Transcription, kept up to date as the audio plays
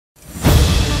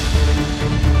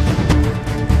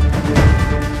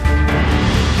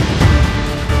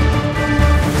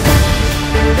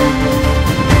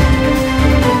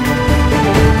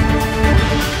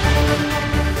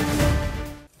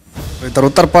इधर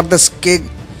उत्तर प्रदेश के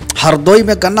हरदोई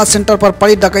में गन्ना सेंटर पर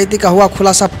पड़ी डकैती का हुआ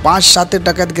खुलासा। 5 शातिर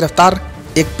डकैत गिरफ्तार,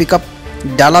 एक पिकअप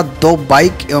डाला, 2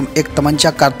 बाइक एवं एक तमंचा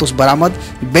कारतूस बरामद।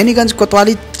 बेनीगंज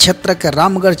कोतवाली क्षेत्र के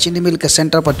रामगढ़ चीनी मिल के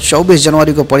सेंटर पर 24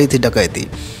 जनवरी को पड़ी थी डकैती।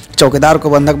 चौकीदार को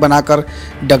बंधक बनाकर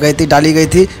डकैती डाली गई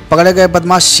थी। पकड़े गए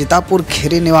बदमाश सीतापुर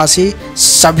खेरी निवासी,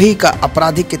 सभी का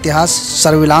आपराधिक इतिहास।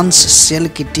 सर्विलांस सेल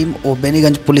की टीम और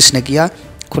बेनीगंज पुलिस ने किया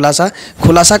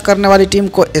खुलासा करने वाली टीम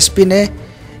को एसपी ने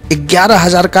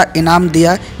 11,000 का इनाम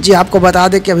दिया। जी आपको बता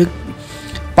दें कि अभी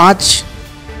 5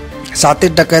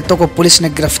 शातिर डकैतों को पुलिस ने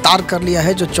गिरफ्तार कर लिया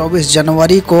है, जो 24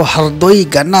 जनवरी को हरदोई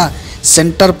गन्ना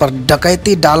सेंटर पर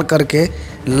डकैती डाल करके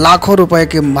लाखों रुपए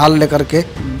के माल लेकर के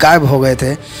गायब हो गए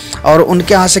थे और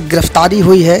उनके यहाँ से गिरफ्तारी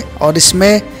हुई है। और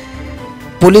इसमें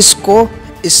पुलिस को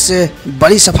इस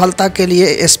बड़ी सफलता के लिए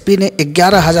एसपी ने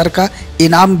 11,000 का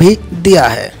इनाम भी दिया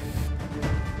है।